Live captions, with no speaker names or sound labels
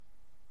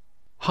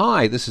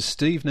Hi, this is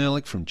Steve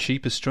Nerlich from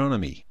Cheap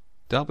Astronomy.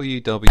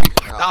 www.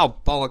 Oh,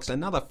 bollocks,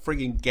 another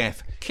frigging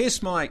gaff.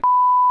 Kiss my...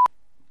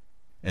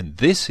 And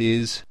this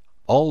is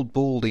Old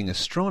Balding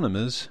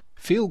Astronomers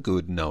Feel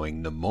Good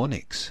Knowing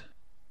Mnemonics.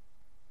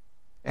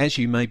 As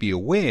you may be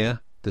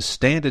aware, the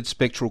standard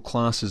spectral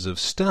classes of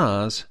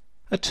stars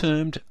are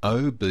termed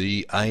O,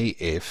 B, A,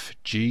 F,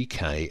 G,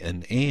 K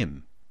and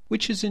M,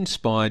 which has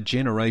inspired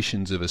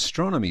generations of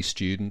astronomy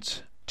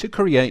students to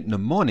create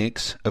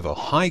mnemonics of a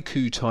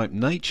haiku-type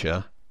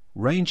nature,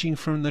 ranging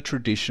from the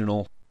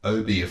traditional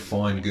 "Oh be a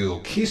fine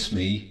girl, kiss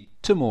me"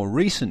 to more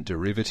recent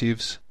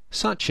derivatives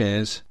such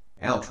as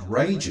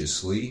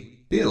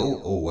 "Outrageously,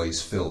 Bill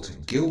always felt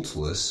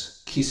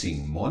guiltless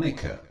kissing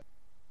Monica."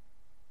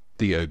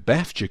 The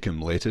Obafjacum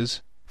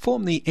letters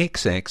form the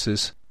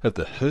x-axis of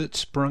the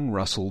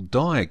Hertzsprung-Russell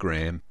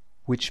diagram,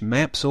 which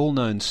maps all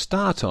known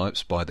star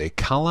types by their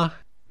colour,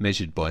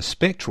 measured by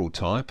spectral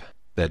type,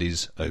 that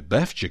is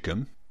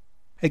Obafjacum,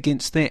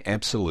 against their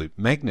absolute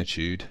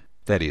magnitude,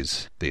 that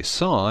is their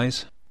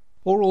size,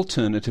 or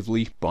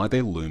alternatively by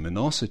their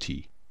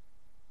luminosity.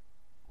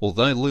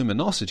 Although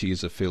luminosity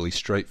is a fairly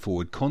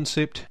straightforward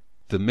concept,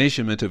 the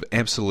measurement of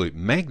absolute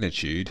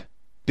magnitude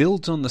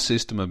builds on the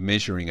system of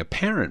measuring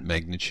apparent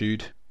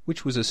magnitude,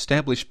 which was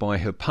established by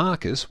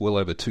Hipparchus well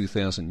over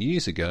 2,000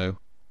 years ago,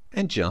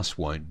 and just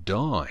won't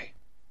die.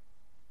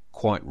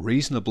 Quite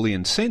reasonably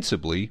and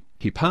sensibly,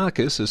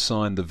 Hipparchus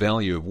assigned the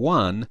value of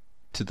 1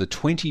 to the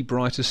 20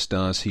 brightest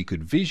stars he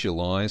could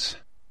visualize,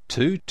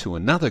 2 to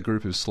another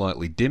group of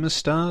slightly dimmer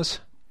stars,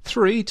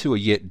 3 to a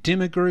yet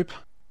dimmer group,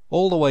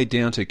 all the way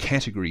down to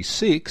category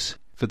 6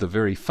 for the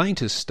very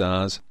faintest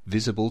stars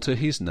visible to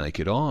his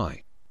naked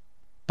eye.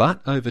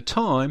 But over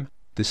time,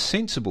 this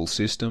sensible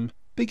system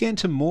began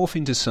to morph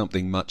into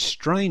something much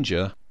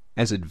stranger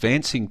as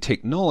advancing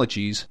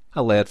technologies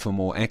allowed for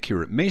more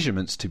accurate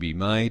measurements to be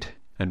made,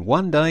 and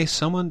one day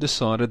someone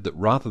decided that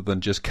rather than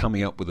just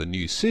coming up with a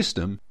new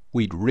system,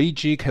 we'd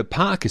rejig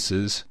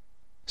Hipparchus's,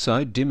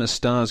 so dimmer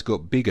stars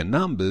got bigger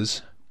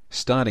numbers,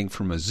 starting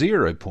from a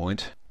 0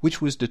 point,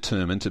 which was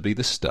determined to be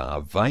the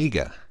star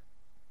Vega.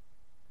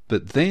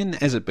 But then,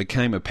 as it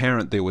became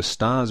apparent there were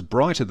stars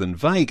brighter than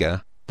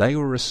Vega, they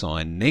were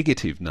assigned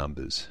negative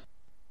numbers.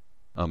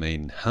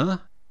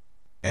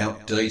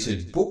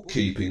 Outdated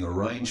bookkeeping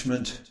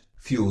arrangement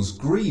fuels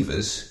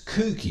grievous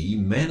kooky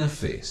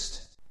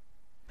manifest.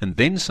 And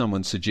then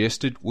someone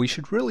suggested we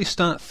should really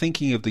start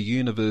thinking of the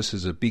universe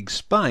as a big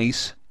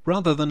space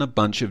rather than a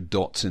bunch of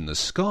dots in the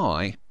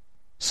sky.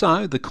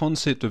 So the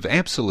concept of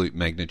absolute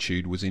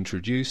magnitude was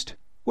introduced,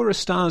 where a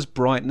star's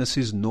brightness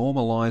is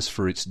normalized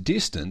for its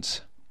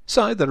distance,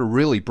 so that a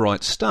really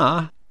bright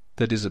star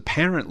that is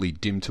apparently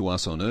dim to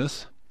us on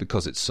Earth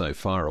because it's so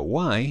far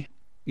away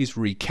is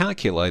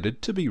recalculated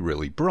to be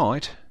really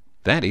bright,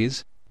 that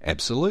is,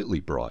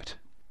 absolutely bright.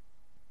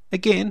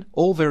 Again,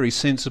 all very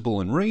sensible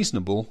and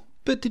reasonable,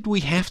 but did we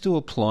have to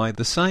apply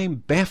the same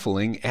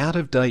baffling,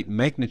 out-of-date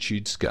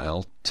magnitude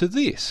scale to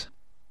this?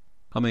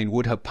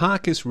 Would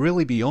Hipparchus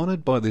really be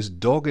honoured by this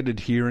dogged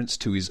adherence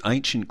to his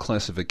ancient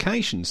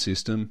classification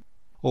system,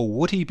 or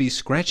would he be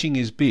scratching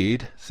his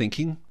beard,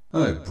 thinking,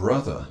 "Oh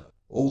brother,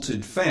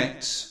 altered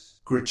facts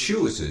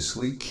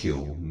gratuitously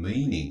kill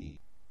meaning"?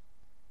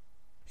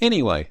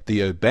 Anyway, the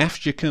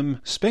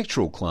Obafjacum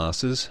spectral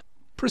classes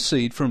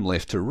proceed from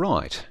left to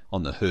right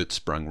on the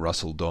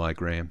Hertzsprung-Russell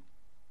diagram.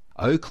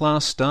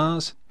 O-class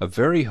stars are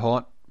very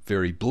hot,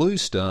 very blue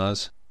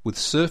stars with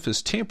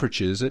surface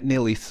temperatures at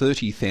nearly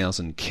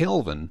 30,000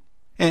 Kelvin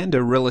and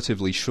are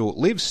relatively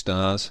short-lived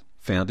stars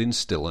found in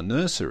stellar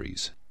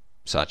nurseries,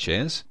 such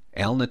as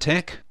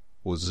Alnitak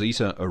or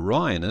Zeta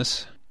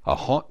Orionis, a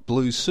hot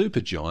blue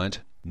supergiant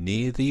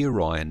near the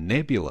Orion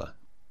Nebula.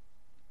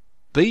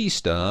 B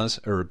stars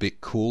are a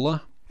bit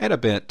cooler, at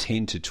about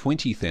 10 to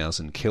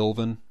 20,000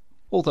 Kelvin,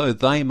 although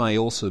they may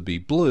also be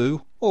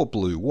blue or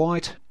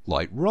blue-white,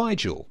 like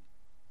Rigel.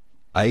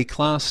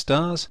 A-class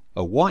stars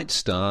are white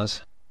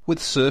stars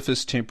with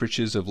surface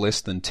temperatures of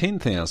less than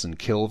 10,000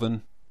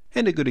 Kelvin,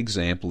 and a good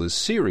example is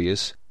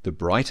Sirius, the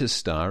brightest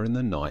star in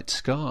the night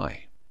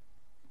sky.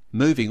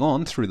 Moving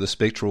on through the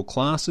spectral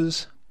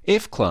classes,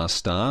 F-class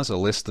stars are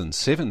less than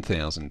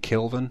 7,000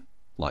 Kelvin,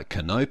 like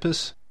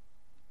Canopus,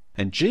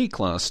 and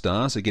G-class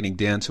stars are getting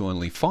down to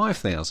only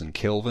 5,000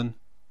 Kelvin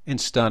and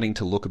starting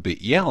to look a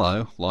bit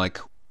yellow, like,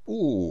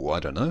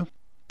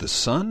 the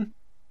Sun?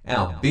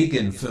 Our big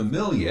and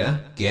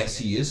familiar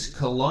gaseous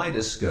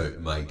kaleidoscope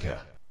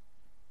maker.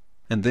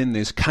 And then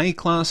there's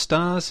K-class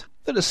stars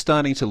that are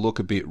starting to look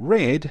a bit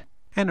red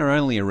and are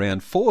only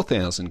around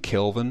 4,000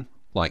 Kelvin,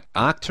 like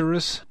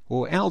Arcturus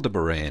or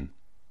Aldebaran.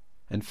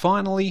 And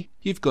finally,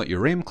 you've got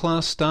your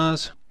M-class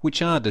stars,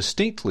 which are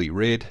distinctly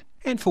red,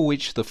 and for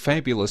which the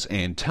fabulous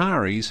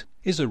Antares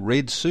is a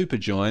red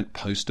supergiant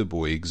poster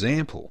boy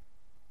example.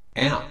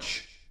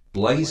 Ouch!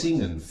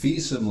 Blazing and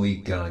fearsomely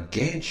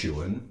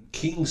gargantuan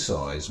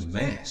king-size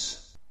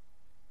mass.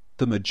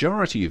 The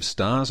majority of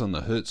stars on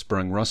the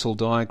Hertzsprung-Russell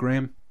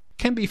diagram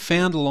can be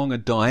found along a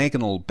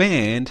diagonal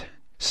band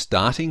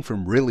starting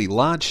from really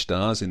large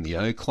stars in the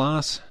O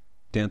class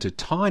down to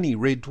tiny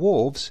red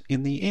dwarfs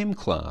in the M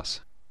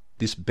class.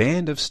 This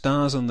band of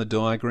stars on the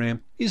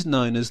diagram is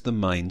known as the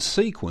main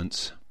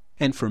sequence,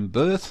 and from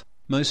birth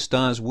most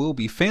stars will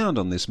be found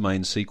on this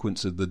main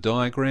sequence of the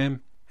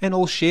diagram, and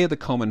all share the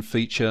common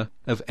feature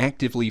of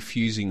actively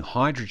fusing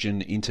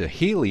hydrogen into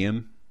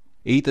helium,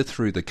 either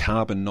through the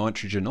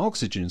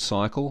carbon-nitrogen-oxygen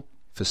cycle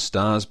for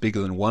stars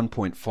bigger than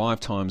 1.5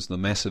 times the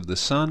mass of the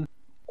Sun,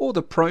 or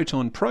the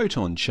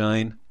proton-proton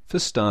chain for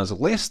stars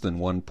less than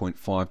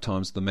 1.5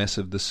 times the mass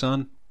of the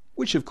Sun,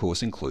 which of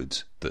course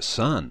includes the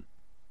Sun.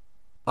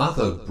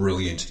 Other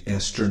brilliant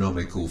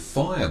astronomical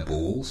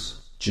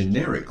fireballs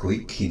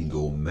generically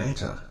kindle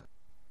matter.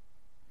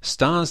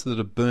 Stars that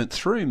have burnt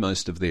through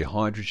most of their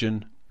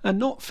hydrogen are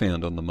not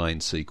found on the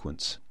main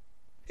sequence.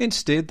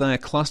 Instead, they are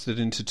clustered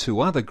into two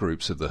other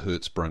groups of the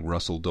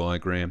Hertzsprung-Russell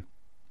diagram.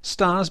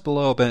 Stars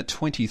below about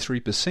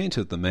 23%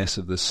 of the mass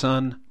of the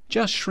Sun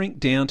just shrink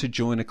down to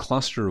join a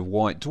cluster of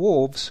white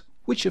dwarfs,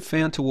 which are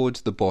found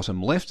towards the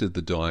bottom left of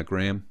the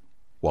diagram,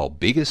 while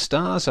bigger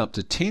stars up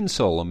to 10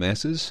 solar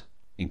masses,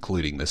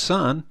 including the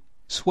Sun,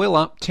 swell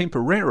up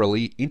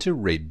temporarily into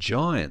red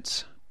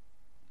giants.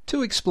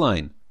 To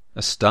explain,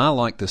 a star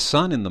like the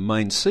Sun in the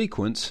main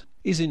sequence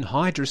is in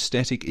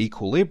hydrostatic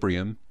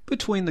equilibrium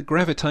between the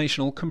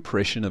gravitational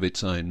compression of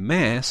its own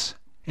mass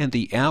and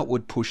the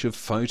outward push of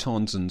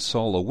photons and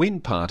solar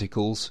wind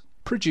particles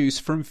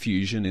produced from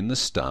fusion in the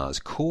star's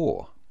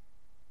core.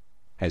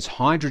 As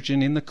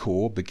hydrogen in the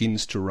core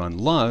begins to run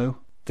low,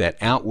 that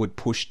outward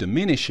push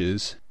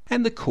diminishes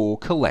and the core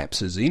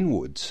collapses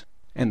inwards,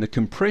 and the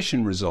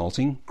compression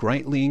resulting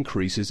greatly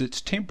increases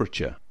its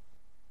temperature.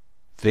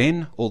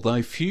 Then,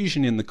 although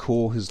fusion in the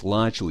core has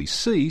largely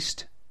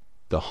ceased,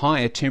 the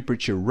higher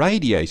temperature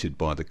radiated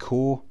by the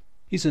core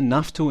is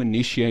enough to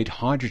initiate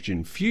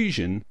hydrogen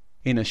fusion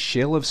in a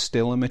shell of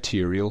stellar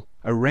material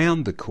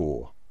around the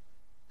core,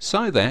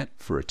 so that,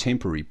 for a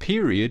temporary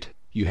period,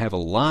 you have a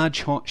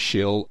large hot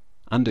shell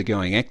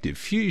undergoing active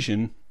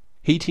fusion,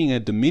 heating a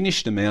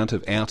diminished amount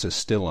of outer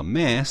stellar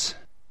mass,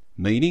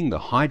 meaning the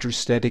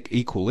hydrostatic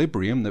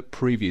equilibrium that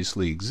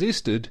previously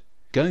existed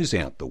goes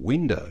out the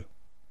window.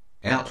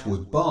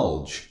 Outward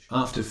bulge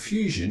after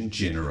fusion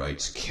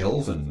generates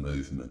Kelvin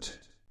movement.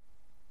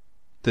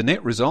 The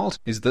net result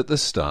is that the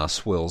star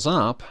swells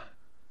up,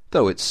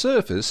 though its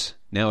surface,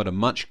 now at a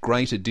much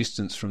greater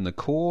distance from the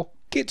core,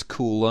 gets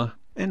cooler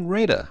and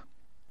redder,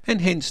 and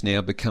hence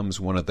now becomes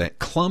one of that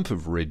clump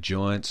of red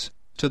giants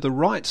to the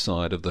right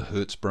side of the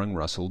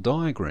Hertzsprung-Russell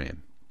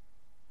diagram.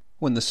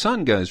 When the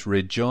Sun goes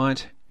red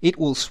giant, it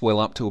will swell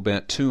up to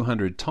about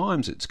 200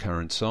 times its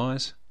current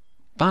size,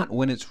 but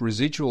when its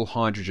residual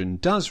hydrogen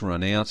does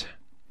run out,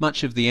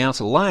 much of the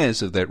outer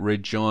layers of that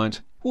red giant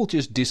will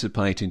just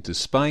dissipate into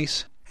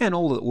space, and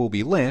all that will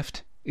be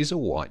left is a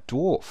white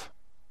dwarf.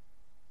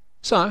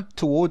 So,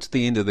 towards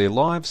the end of their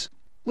lives,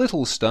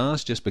 little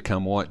stars just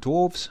become white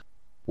dwarfs,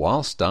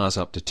 while stars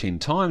up to 10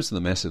 times the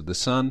mass of the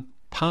Sun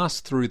pass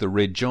through the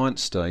red giant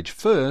stage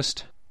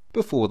first,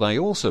 before they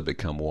also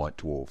become white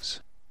dwarfs.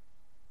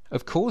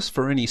 Of course,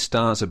 for any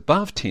stars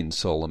above 10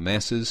 solar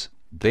masses,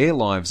 their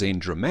lives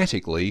end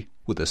dramatically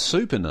with a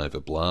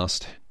supernova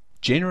blast,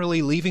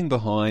 generally leaving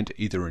behind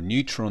either a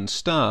neutron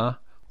star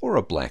or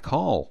a black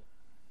hole.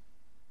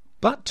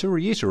 But to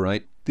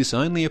reiterate, this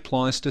only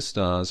applies to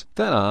stars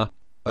that are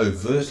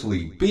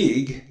overtly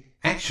big,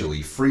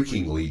 actually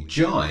freakingly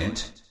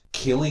giant,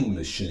 killing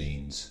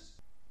machines.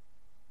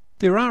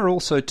 There are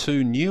also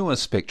two newer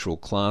spectral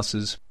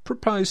classes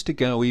proposed to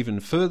go even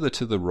further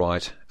to the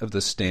right of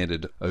the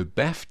standard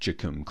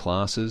Obafjacum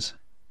classes,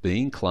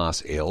 being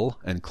Class L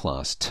and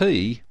Class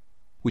T,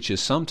 which are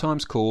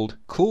sometimes called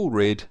cool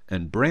red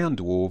and brown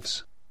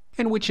dwarfs,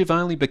 and which have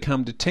only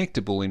become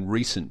detectable in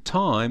recent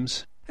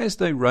times as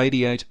they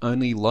radiate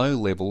only low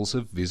levels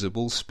of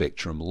visible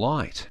spectrum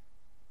light.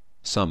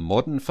 Some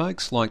modern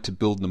folks like to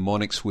build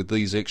mnemonics with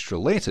these extra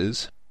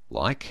letters,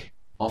 like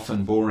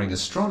often boring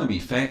astronomy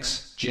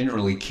facts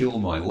generally kill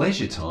my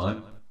leisure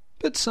time,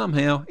 but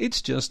somehow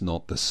it's just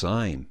not the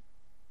same.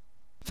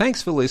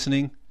 Thanks for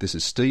listening. This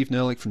is Steve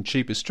Nerlich from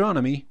Cheap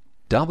Astronomy,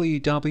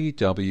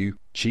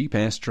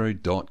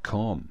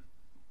 www.cheapastro.com.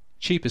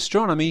 Cheap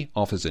Astronomy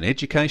offers an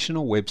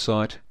educational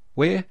website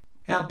where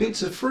our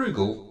bits are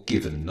frugal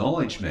given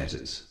knowledge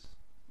matters.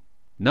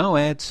 No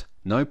ads,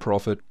 no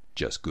profit,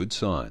 just good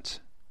science.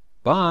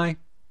 Bye.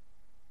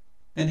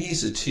 And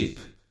here's a tip.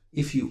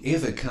 If you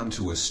ever come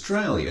to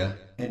Australia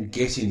and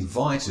get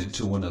invited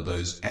to one of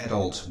those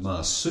adult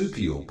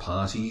marsupial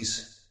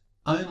parties,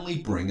 only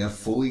bring a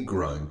fully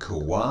grown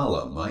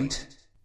koala, mate.